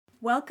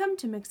Welcome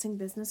to Mixing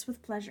Business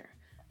with Pleasure,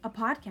 a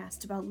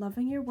podcast about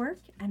loving your work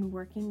and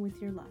working with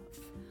your love.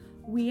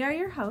 We are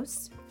your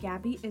hosts,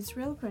 Gabby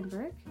Israel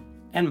Grinberg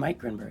and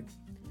Mike Grinberg.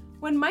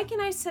 When Mike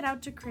and I set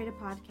out to create a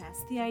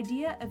podcast, the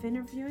idea of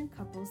interviewing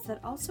couples that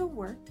also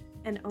work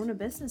and own a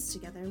business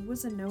together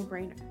was a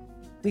no-brainer.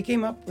 We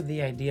came up with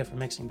the idea for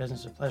Mixing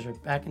Business with Pleasure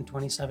back in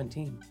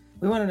 2017.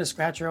 We wanted to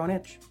scratch our own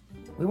itch.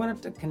 We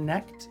wanted to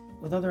connect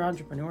with other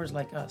entrepreneurs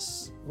like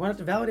us. We wanted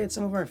to validate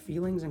some of our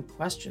feelings and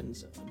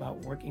questions about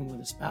working with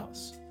a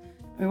spouse.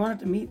 And we wanted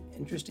to meet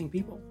interesting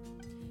people.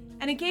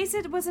 And in case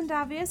it wasn't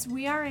obvious,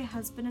 we are a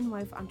husband and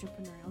wife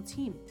entrepreneurial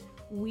team.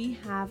 We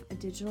have a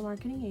digital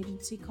marketing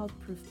agency called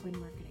Proofpoint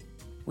Marketing.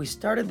 We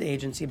started the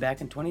agency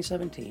back in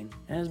 2017,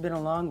 and it has been a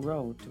long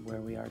road to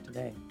where we are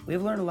today.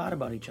 We've learned a lot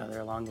about each other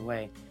along the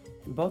way,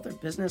 and both our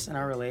business and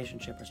our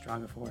relationship are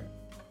stronger for it.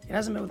 It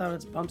hasn't been without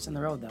its bumps in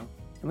the road, though.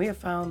 And we have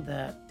found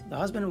that the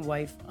husband and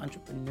wife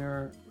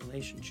entrepreneur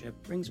relationship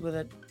brings with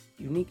it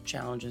unique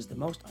challenges that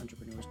most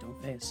entrepreneurs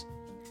don't face.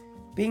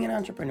 Being an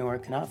entrepreneur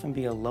can often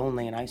be a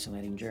lonely and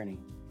isolating journey.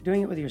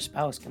 Doing it with your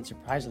spouse can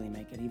surprisingly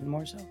make it even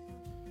more so.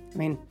 I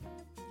mean,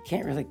 you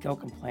can't really go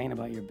complain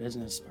about your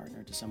business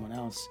partner to someone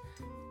else,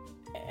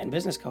 and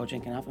business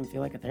coaching can often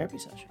feel like a therapy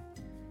session.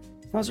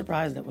 It's no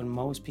surprise that when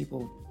most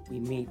people we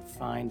meet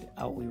find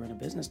out we run a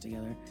business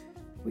together,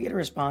 we get a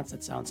response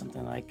that sounds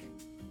something like,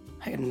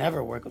 "I could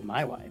never work with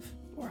my wife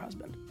or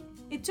husband."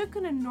 It took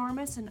an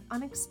enormous and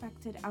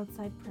unexpected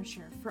outside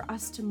pressure for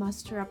us to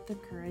muster up the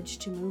courage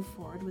to move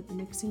forward with the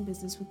Mixing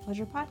Business with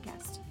Pleasure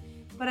podcast,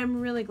 but I'm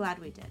really glad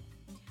we did.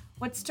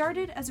 What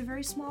started as a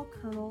very small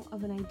kernel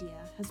of an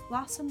idea has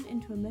blossomed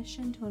into a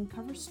mission to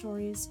uncover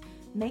stories,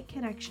 make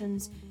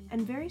connections,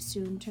 and very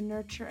soon to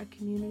nurture a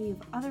community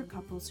of other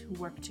couples who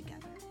work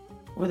together.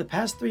 Over the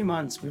past 3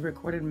 months, we've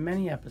recorded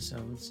many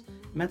episodes,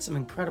 met some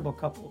incredible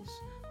couples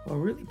who are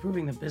really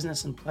proving that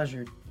business and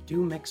pleasure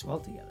do mix well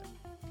together.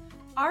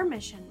 Our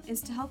mission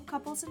is to help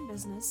couples in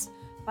business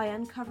by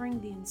uncovering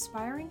the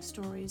inspiring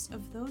stories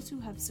of those who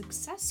have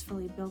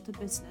successfully built a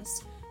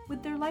business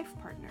with their life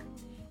partner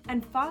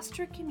and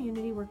foster a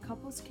community where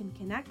couples can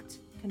connect,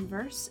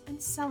 converse,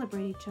 and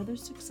celebrate each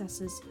other's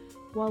successes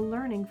while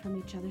learning from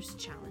each other's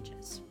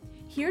challenges.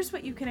 Here's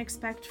what you can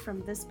expect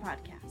from this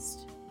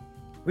podcast.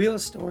 Real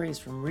stories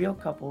from real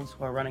couples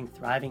who are running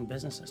thriving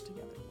businesses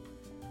together.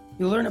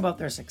 You'll learn about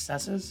their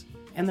successes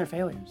and their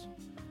failures.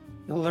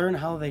 You'll learn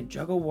how they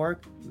juggle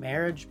work,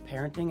 marriage,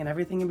 parenting, and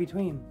everything in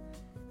between.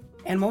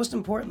 And most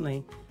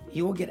importantly,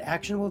 you will get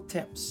actionable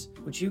tips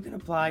which you can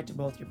apply to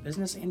both your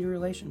business and your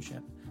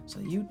relationship so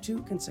that you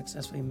too can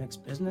successfully mix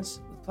business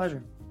with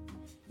pleasure.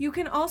 You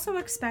can also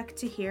expect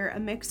to hear a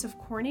mix of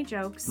corny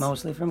jokes,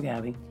 mostly from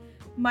Gabby,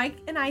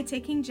 Mike and I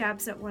taking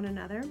jabs at one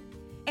another,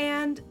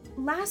 and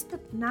last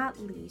but not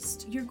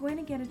least, you're going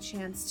to get a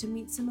chance to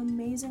meet some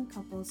amazing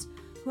couples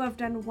who have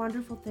done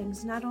wonderful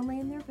things not only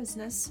in their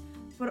business,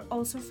 but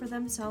also for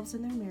themselves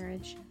and their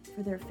marriage,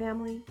 for their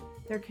family,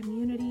 their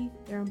community,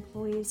 their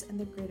employees, and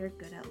the greater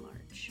good at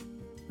large.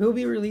 We will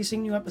be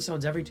releasing new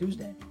episodes every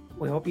Tuesday.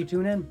 We hope you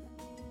tune in.